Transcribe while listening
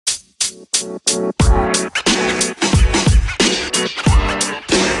Hi,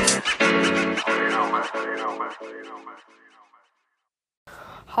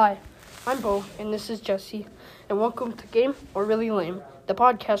 I'm Bo, and this is Jesse, and welcome to Game or Really Lame, the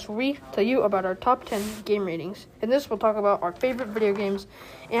podcast where we tell you about our top 10 game ratings. In this, we'll talk about our favorite video games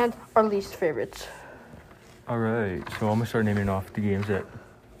and our least favorites. Alright, so I'm going to start naming off the games that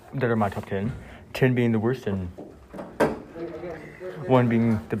are my top 10. 10 being the worst and 1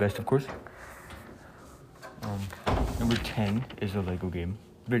 being the best, of course. Number 10 is a Lego game.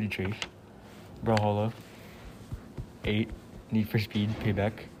 Ready Chase. Brawlhalla. 8, Need for Speed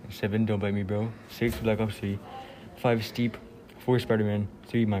Payback. 7, Don't Bite Me Bro. 6, Black Ops 3. 5, Steep. 4, Spider-Man.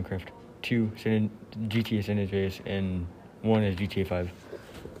 3, Minecraft. 2, GTA San Andreas. And 1 is GTA 5.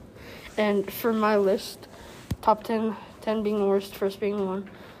 And for my list, top 10, 10 being the worst, first being the one,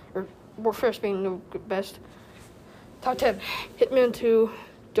 or first being the best. Top 10, Hitman 2,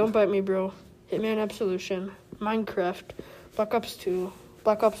 Don't Bite Me Bro, Hitman Absolution, Minecraft, Black Ops 2,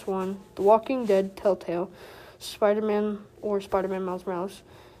 Black Ops 1, The Walking Dead Telltale, Spider-Man or Spider-Man Miles Morales,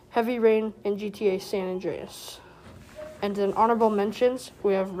 Heavy Rain, and GTA San Andreas. And then honorable mentions,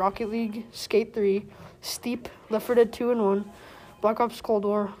 we have Rocket League, Skate 3, Steep, Left 4 Dead 2 and 1, Black Ops Cold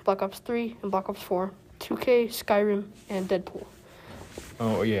War, Black Ops 3, and Black Ops 4, 2K, Skyrim, and Deadpool.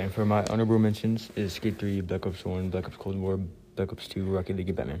 Oh, yeah, and for my honorable mentions is Skate 3, Black Ops 1, Black Ops Cold War, Black Ops 2, Rocket League,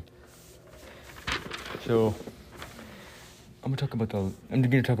 and Batman. So, I'm gonna talk about the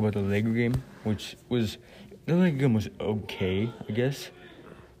Lego game, the Lego game was okay, I guess,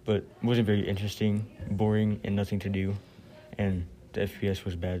 but wasn't very interesting, boring, and nothing to do, and the FPS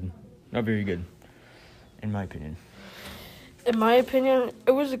was bad. Not very good, in my opinion. In my opinion,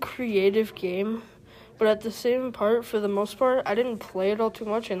 it was a creative game, but at the same part, for the most part, I didn't play it all too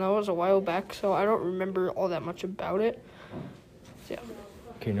much, and that was a while back, so I don't remember all that much about it. So, yeah.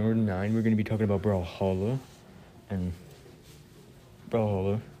 Okay, number 9, we're going to be talking about Brawlhalla, and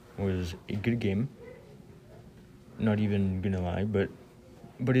Brawlhalla was a good game. Not even gonna lie, but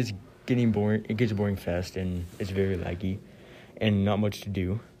it's getting boring. It gets boring fast, and it's very laggy, and not much to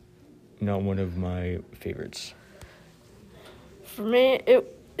do. Not one of my favorites. For me, it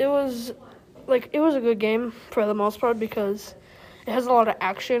was a good game for the most part because it has a lot of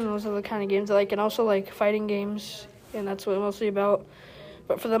action. Those are the kind of games I like, and also like fighting games, and that's what it's mostly about.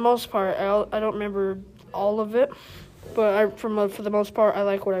 But for the most part, I don't remember all of it, but for the most part, I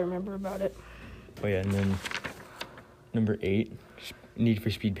like what I remember about it. Oh yeah, and then number 8, Need for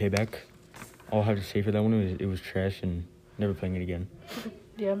Speed Payback. All I have to say for that one is it was trash and never playing it again.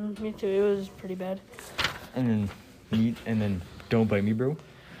 Yeah, me too. It was pretty bad. And then Don't Bite Me Bro.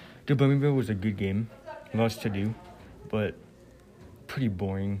 Don't Bite Me Bro was a good game. Lots to do, but pretty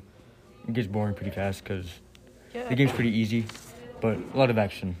boring. It gets boring pretty fast because the game's pretty easy, but a lot of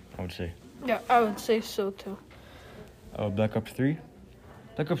action, I would say. Yeah, I would say so too. Black Ops 3.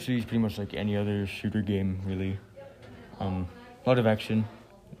 Black Ops 3 is pretty much like any other shooter game, really. A lot of action.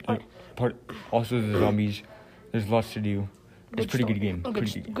 Also the zombies. There's lots to do. It's a pretty good game.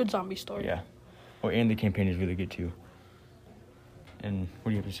 Good zombie story. Yeah. Oh, and the campaign is really good too. And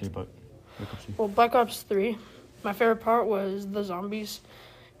what do you have to say about Black Ops 3? Well, Black Ops 3, my favorite part was the zombies.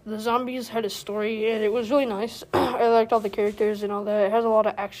 The zombies had a story, and it was really nice. I liked all the characters and all that. It has a lot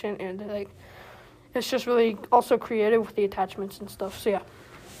of action, and it's just really also creative with the attachments and stuff. So yeah.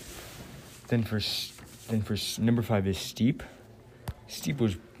 Then for number 5 is Steep. Steep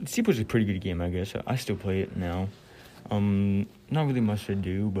was a pretty good game, I guess. I still play it now. Not really much to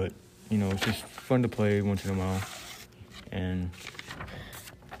do, but it's just fun to play once in a while, and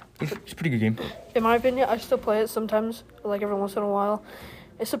it's a pretty good game. In my opinion, I still play it sometimes, like every once in a while.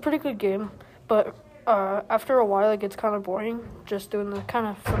 It's a pretty good game, but after a while, it gets kind of boring. Just doing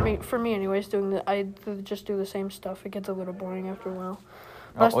for me anyways, I just do the same stuff. It gets a little boring after a while.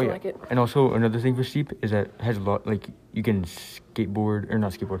 But I still like it. And also another thing for Steep is that it has a lot, like you can snowboard,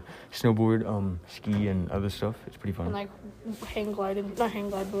 ski and other stuff. It's pretty fun. And like not hang glide,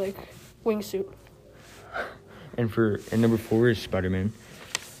 but like wingsuit. And number 4 is Spider-Man.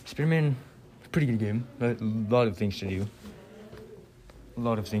 Spider-Man, is a pretty good game. A lot of things to do.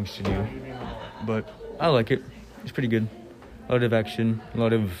 But I like it. It's pretty good. A lot of action. A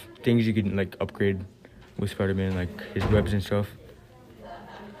lot of things you can like upgrade with Spider-Man, like his webs and stuff.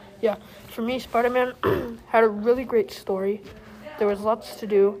 Yeah, for me, Spider-Man had a really great story. There was lots to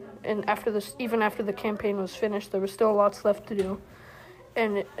do, and even after the campaign was finished, there was still lots left to do.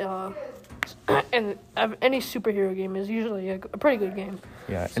 And any superhero game is usually a pretty good game.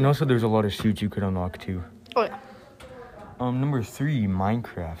 Yeah, and also there's a lot of suits you could unlock too. Oh yeah. Number 3,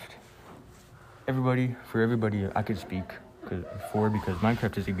 Minecraft. For everybody, I could speak because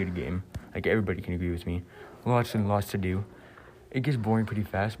Minecraft is a good game. Like, everybody can agree with me. Lots and lots to do. It gets boring pretty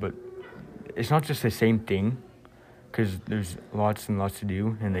fast, but it's not just the same thing, because there's lots and lots to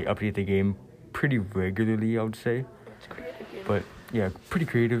do, and they update the game pretty regularly, I would say. It's a creative game. But, yeah, pretty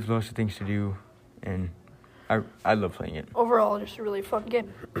creative, lots of things to do, and I love playing it. Overall, just a really fun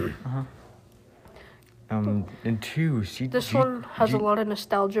game. And 2, This one has a lot of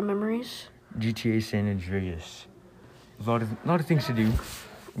nostalgia memories. GTA San Andreas. A lot of things to do.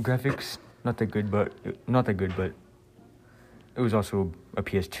 Graphics not that good, but it was also a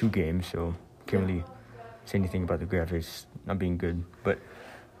PS2 game, so can't really say anything about the graphics not being good. But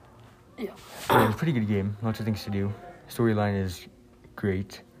yeah, it's a pretty good game. Lots of things to do. Storyline is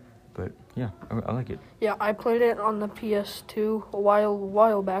great, but yeah, I like it. Yeah, I played it on the PS2 a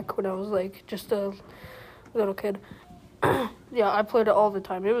while back when I was like just a little kid. Yeah, I played it all the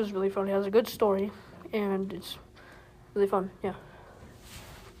time. It was really fun. It has a good story, and it's really fun. Yeah.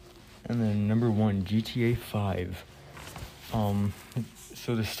 And then number 1, GTA 5.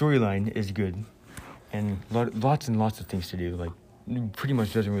 So the storyline is good, and lots and lots of things to do. Like, pretty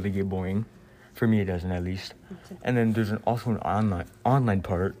much doesn't really get boring. For me, it doesn't, at least. And then there's also an online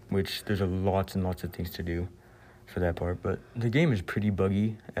part, which there's lots and lots of things to do for that part. But the game is pretty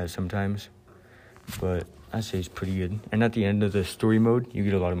buggy sometimes, but I'd say it's pretty good. And at the end of the story mode, you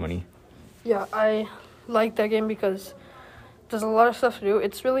get a lot of money. Yeah, I like that game because there's a lot of stuff to do.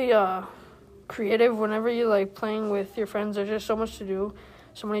 It's really creative. Whenever you like playing with your friends, there's just so much to do,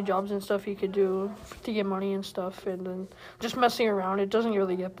 so many jobs and stuff you could do to get money and stuff, and then just messing around. It doesn't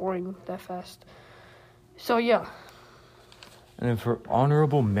really get boring that fast. So yeah. And then for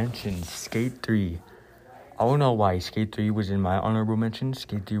honorable mentions, Skate 3. I don't know why Skate 3 was in my honorable mentions.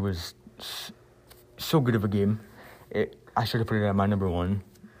 Skate 3 was so good of a game. I should have put it at my number 1,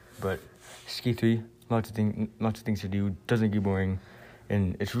 but Skate 3, lots of things to do. Doesn't get boring,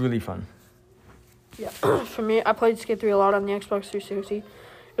 and it's really fun. Yeah, for me, I played Skate 3 a lot on the Xbox 360.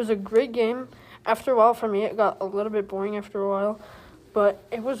 It was a great game. After a while, for me, it got a little bit boring after a while, but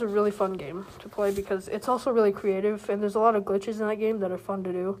it was a really fun game to play because it's also really creative, and there's a lot of glitches in that game that are fun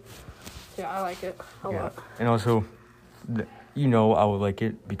to do. Yeah, I like it a lot. And also, I would like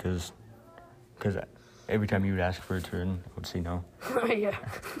it because every time you would ask for a turn, I would say no. Yeah.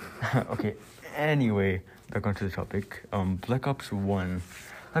 Okay, anyway, back onto the topic. Black Ops 1.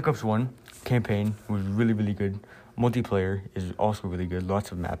 Black Ops 1 campaign was really, really good. Multiplayer is also really good.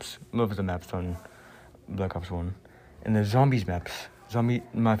 Lots of maps. Love the maps on Black Ops 1. And the zombies maps.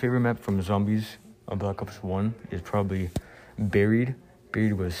 My favorite map from Zombies on Black Ops 1 is probably Buried.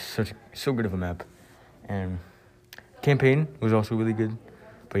 Buried was so good of a map. And campaign was also really good.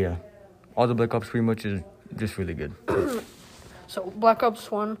 But yeah, all the Black Ops pretty much is just really good. So Black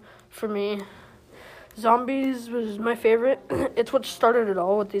Ops 1, for me, Zombies was my favorite. It's what started it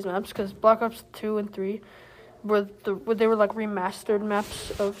all with these maps, because Black Ops 2 and 3 they were like remastered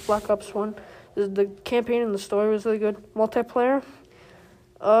maps of Black Ops 1. The campaign and the story was really good. Multiplayer,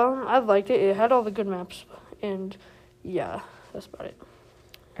 I liked it. It had all the good maps, and yeah, that's about it.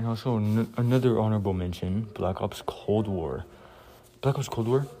 And also another honorable mention, Black Ops Cold War. Black Ops Cold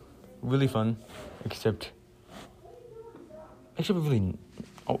War, really fun, except really,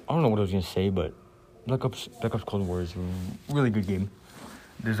 I don't know what I was gonna say, but Black Ops Cold War is a really good game.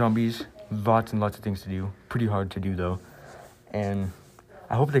 The zombies, lots and lots of things to do. Pretty hard to do though, and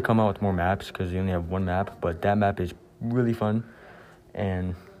I hope they come out with more maps because they only have one map. But that map is really fun,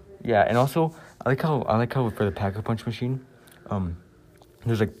 and yeah, and also I like how for the Pack-a-Punch machine,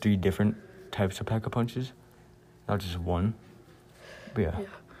 there's like 3 different types of Pack-a-Punches, not just one. But yeah.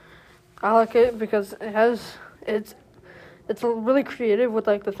 I like it because it's really creative with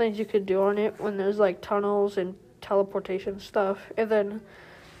like the things you could do on it when there's like tunnels and teleportation stuff. And then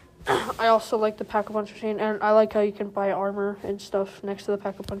I also like the Pack-a-Punch machine, and I like how you can buy armor and stuff next to the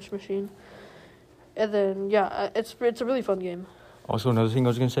Pack-a-Punch machine. And then yeah, it's a really fun game. Also, another thing I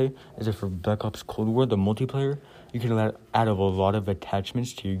was gonna say is that for Black Ops Cold War, the multiplayer, you can add a lot of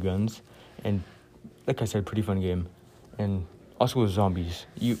attachments to your guns, and like I said, pretty fun game. And also with zombies,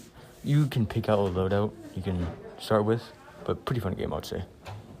 you can pick out a loadout you can start with, but pretty fun game, I would say.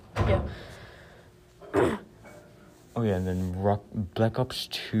 Yeah. Oh yeah, and then Black Ops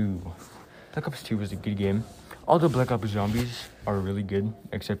 2. Black Ops 2 was a good game. All the Black Ops zombies are really good,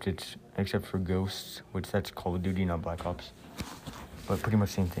 except for Ghosts, which that's Call of Duty, not Black Ops. But pretty much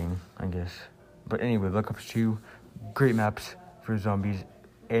same thing, I guess. But anyway, Black Ops 2, great maps for zombies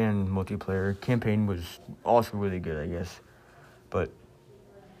and multiplayer. Campaign was also really good, I guess. But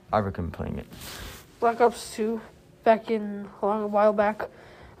I recommend playing it. Black Ops 2, a while back,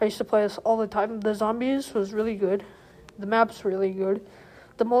 I used to play this all the time. The zombies was really good. The map's really good.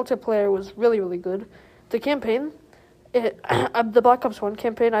 The multiplayer was really, really good. The campaign, the Black Ops 1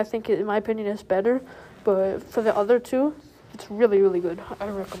 campaign, I think, in my opinion, is better. But for the other two, it's really, really good. I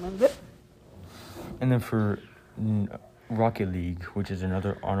recommend it. And then for Rocket League, which is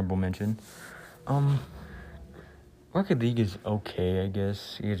another honorable mention, Rocket League is okay, I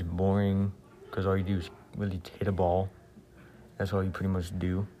guess. It's boring because all you do is really hit a ball. That's all you pretty much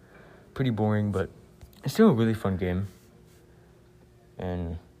do. Pretty boring, but it's still a really fun game.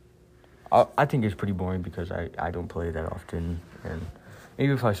 And I think it's pretty boring because I don't play it that often. And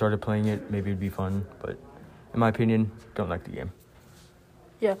maybe if I started playing it, maybe it'd be fun. But in my opinion, don't like the game.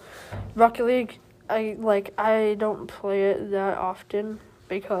 Yeah, Rocket League, I don't play it that often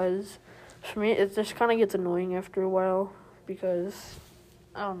because for me it just kind of gets annoying after a while because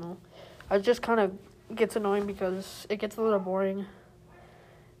I don't know. It just kind of gets annoying because it gets a little boring,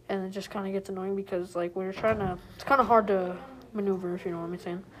 and it just kind of gets annoying because like when you're trying to, it's kind of hard to maneuver, if you know what I'm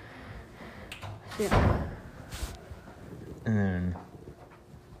saying. So, yeah. And then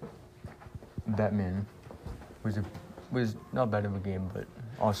Batman was not bad of a game, but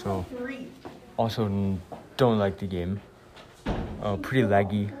also don't like the game. Pretty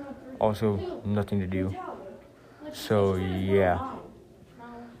laggy. Also nothing to do. So yeah.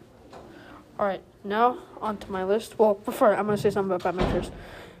 Alright, now on to my list. Well, before I'm gonna say something about Batman first.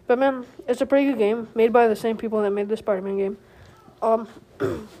 Batman, it's a pretty good game, made by the same people that made the Spider-Man game.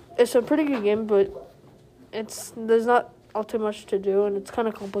 It's a pretty good game, but there's not all too much to do, and it's kind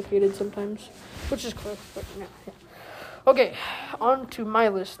of complicated sometimes, which is cool. But yeah. Okay, on to my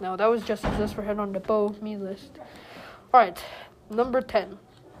list now. That was just as list. We're heading on to me list. All right, number 10,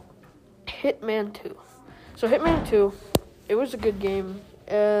 Hitman 2. So Hitman 2, it was a good game.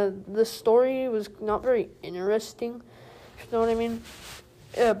 The story was not very interesting, if you know what I mean.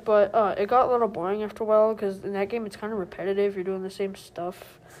 Yeah, but it got a little boring after a while because in that game it's kind of repetitive. You're doing the same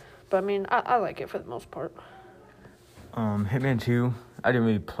stuff. But I mean, I like it for the most part. Hitman 2, I didn't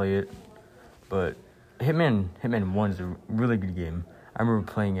really play it, but Hitman 1 is a really good game. I remember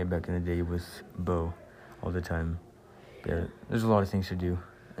playing it back in the day with Bo all the time. Yeah, there's a lot of things to do,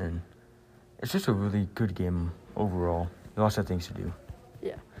 and it's just a really good game overall. Lots of things to do.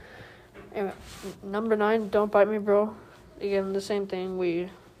 Yeah. Anyway, number 9, Don't Bite Me, Bro. Again, the same thing. It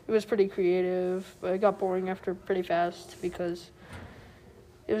was pretty creative, but it got boring after pretty fast because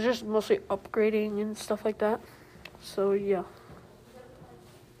it was just mostly upgrading and stuff like that. So, yeah.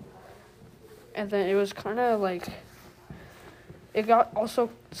 And then it was kind of like, it got also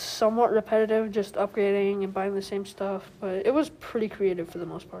somewhat repetitive, just upgrading and buying the same stuff, but it was pretty creative for the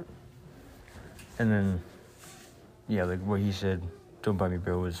most part. And then, yeah, like what he said, Don't Bite Me,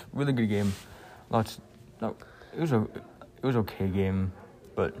 Bro was a really good game. It was okay game,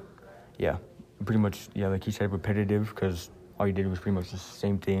 but yeah, pretty much, yeah, like he said, repetitive because all you did was pretty much the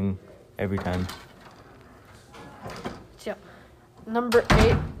same thing every time. Yeah. Number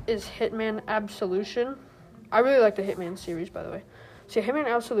 8 is Hitman Absolution. I really like the Hitman series, by the way. So Hitman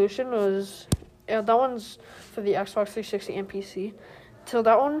Absolution was, that one's for the Xbox 360 and PC. So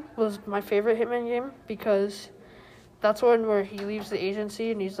that one was my favorite Hitman game because that's one where he leaves the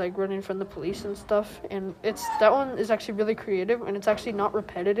agency and he's like running from the police and stuff. And that one is actually really creative and it's actually not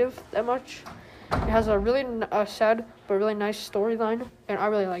repetitive that much. It has a really sad but really nice storyline, and I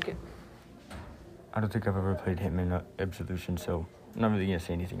really like it. I don't think I've ever played Hitman Absolution, so I'm not really going to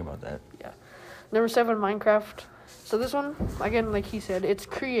say anything about that. Yeah. Number 7, Minecraft. So this one, again, like he said, it's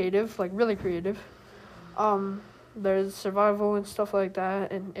creative, like really creative. There's survival and stuff like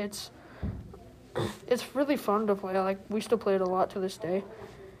that, and it's really fun to play. Like, we still play it a lot to this day.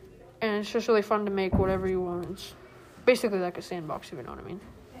 And it's just really fun to make whatever you want. It's basically like a sandbox, if you know what I mean.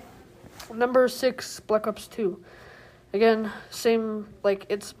 Number 6, Black Ops 2. Again, same, like,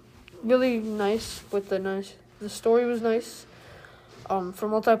 it's really nice with the story was nice. For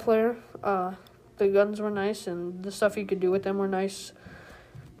multiplayer, the guns were nice and the stuff you could do with them were nice.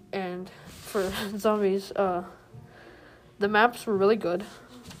 And for zombies, the maps were really good.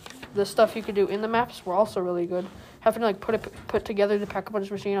 The stuff you could do in the maps were also really good. Having to like put together the Pack-a-Punch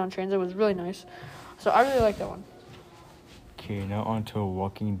machine on Transit was really nice. So I really like that one. Okay, now on to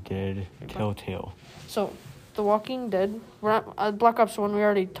Walking Dead Telltale. So, The Walking Dead, Black Ops 1, we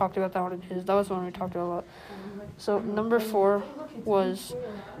already talked about that one in his. That was the one we talked about a lot. So, number 4 was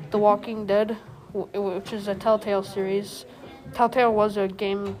The Walking Dead, which is a Telltale series. Telltale was a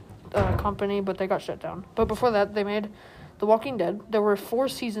game company, but they got shut down. But before that, they made The Walking Dead. There were 4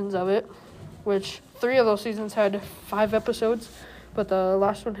 seasons of it, which 3 of those seasons had 5 episodes, but the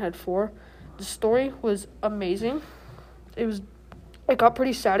last one had 4. The story was amazing. It got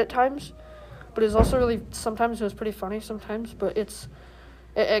pretty sad at times, but it was also sometimes it was pretty funny sometimes, but it's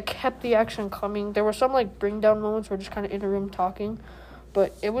It kept the action coming. There were some like bring down moments where we're just kind of in a room talking,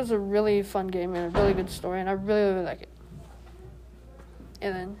 but it was a really fun game and a really good story, and I really, really like it.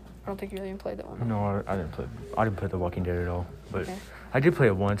 And then I don't think you really even played that one. No, I didn't play. I didn't play The Walking Dead at all. But Okay. I did play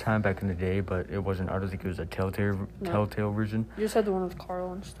it one time back in the day, but it wasn't. I don't think it was a Telltale version. You just had the one with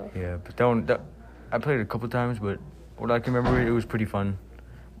Carl and stuff. Yeah, but that one, I played it a couple times, but what I can remember, it was pretty fun,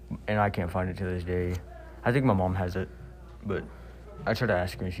 and I can't find it to this day. I think my mom has it, but I tried to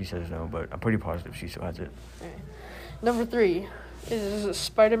ask her and she says no, but I'm pretty positive she still has it. Okay. Number 3 is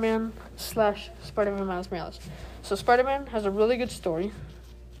Spider-Man / Spider-Man Miles Morales. So Spider-Man has a really good story.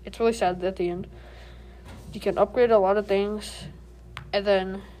 It's really sad at the end. You can upgrade a lot of things, and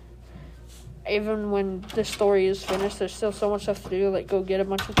then even when the story is finished, there's still so much stuff to do, like go get a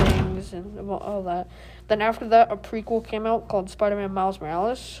bunch of things and all that. Then after that, a prequel came out called Spider-Man Miles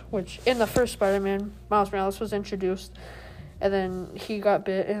Morales, which in the first Spider-Man, Miles Morales was introduced, and then he got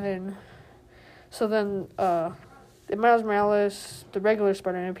bit, and then Miles Morales, the regular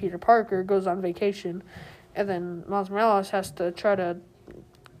Spider-Man, Peter Parker, goes on vacation, and then Miles Morales has to try to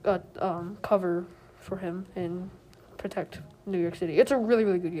cover for him and protect New York City. It's a really,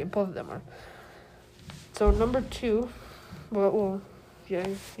 really good game. Both of them are. So number 2, yeah,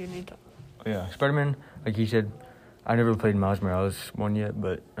 you need to. Yeah, Spider-Man, like he said, I never played Miles Morales one yet,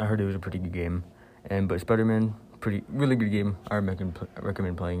 but I heard it was a pretty good game. But Spider-Man, really good game. I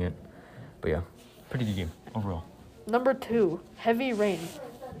recommend playing it. But yeah, pretty good game overall. Number 2, Heavy Rain.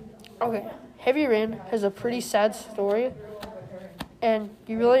 Okay, Heavy Rain has a pretty sad story, and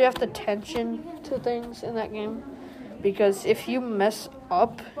you really have to attention to things in that game, because if you mess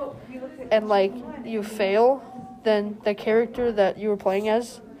up and like you fail, then the character that you were playing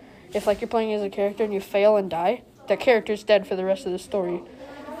as, if like you're playing as a character and you fail and die, that character's dead for the rest of the story.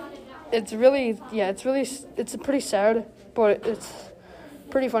 It's pretty sad, but it's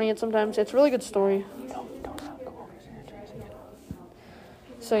pretty funny and sometimes it's a really good story.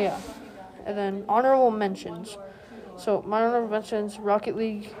 So yeah, and then honorable mentions. So my honorable mentions: Rocket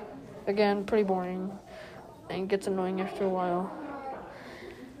League, again, pretty boring, and gets annoying after a while.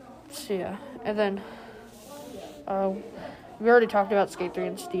 So yeah, and then we already talked about Skate 3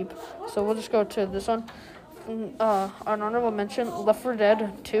 and Steep, so we'll just go to this one. An honorable mention: Left 4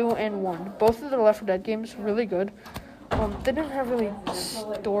 Dead 2 and 1. Both of the Left 4 Dead games really good. They didn't have really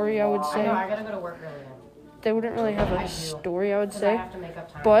story, I would say. I know, I gotta go to work early. They wouldn't really have a story, I would 'Cause I say. have to make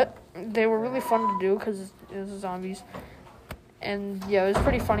up time. But they were really fun to do because it was zombies. And yeah, it was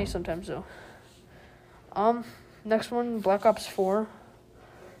pretty funny sometimes though. Next one, Black Ops 4.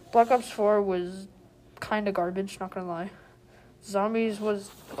 Black Ops 4 was kind of garbage, not gonna lie. Zombies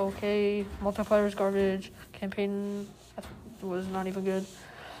was okay. Multiplayer was garbage. Campaign was not even good.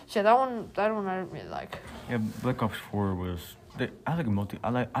 So yeah, that one I didn't really like. Yeah, Black Ops 4 was. I like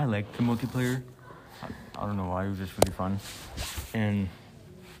the multiplayer. I don't know why, it was just really fun. And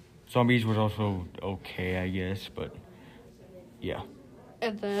Zombies was also okay, I guess, but yeah.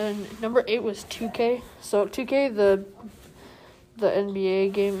 And then number 8 was 2K. So 2K, the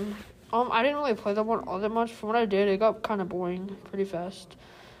NBA game. I didn't really play that one all that much. From what I did, it got kind of boring pretty fast.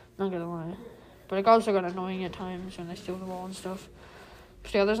 Not gonna lie, but it also got annoying at times when they steal the ball and stuff.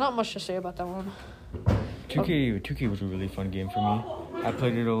 So yeah, there's not much to say about that one. 2K was a really fun game for me. I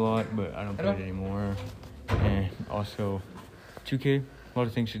played it a lot, but I don't play it anymore. And also, 2K, a lot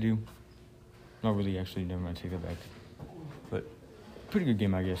of things to do. Not really, actually, never mind, take that back. But, pretty good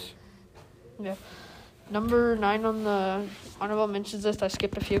game, I guess. Yeah. Number 9 on the honorable mentions list, I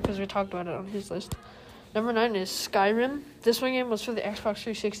skipped a few because we talked about it on his list. Number 9 is Skyrim. This one game was for the Xbox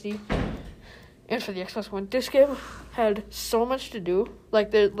 360 and for the Xbox One. This game had so much to do.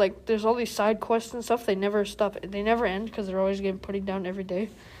 There's all these side quests and stuff. They never stop. They never end because they're always getting putting down every day.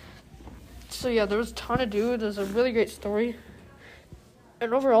 So yeah, there was a ton to do. There's a really great story.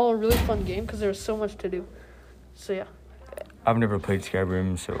 And overall, a really fun game because there was so much to do. So yeah. I've never played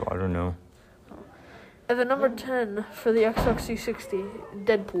Skyrim, so I don't know. And then number 10 for the Xbox 360,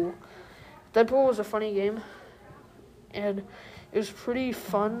 Deadpool. Deadpool was a funny game, and it was pretty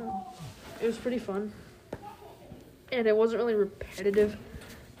fun. And it wasn't really repetitive,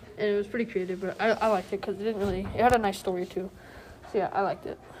 and it was pretty creative, but I liked it because it had a nice story too. So yeah, I liked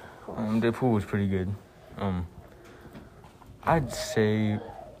it. Deadpool was pretty good. I'd say, I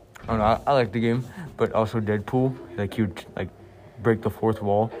don't know, I like the game, but also Deadpool, like you'd like break the fourth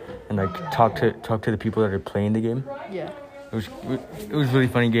wall and like talk to the people that are playing the game. Yeah. It was a really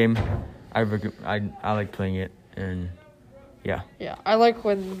funny game. I like playing it, and yeah. Yeah, I like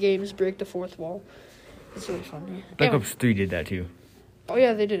when games break the fourth wall. It's really funny. Black Ops 3 did that too. Oh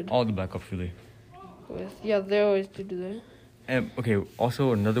yeah, they did. All the Black Ops really. They always do that. Okay,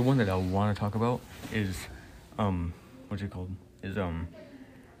 also another one that I want to talk about is, what's it called? Is,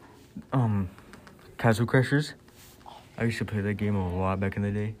 Castle Crashers. I used to play that game a lot back in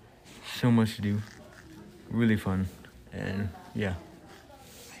the day. So much to do. Really fun. And, yeah.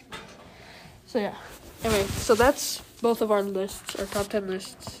 So yeah. Anyway, so that's both of our lists, our top 10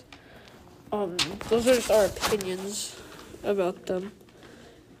 lists. Those are just our opinions about them.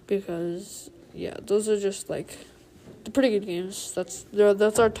 Because, yeah, those are just, like, the pretty good games. That's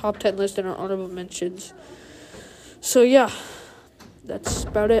our top 10 list and our honorable mentions. So, yeah, that's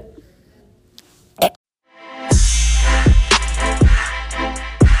about it.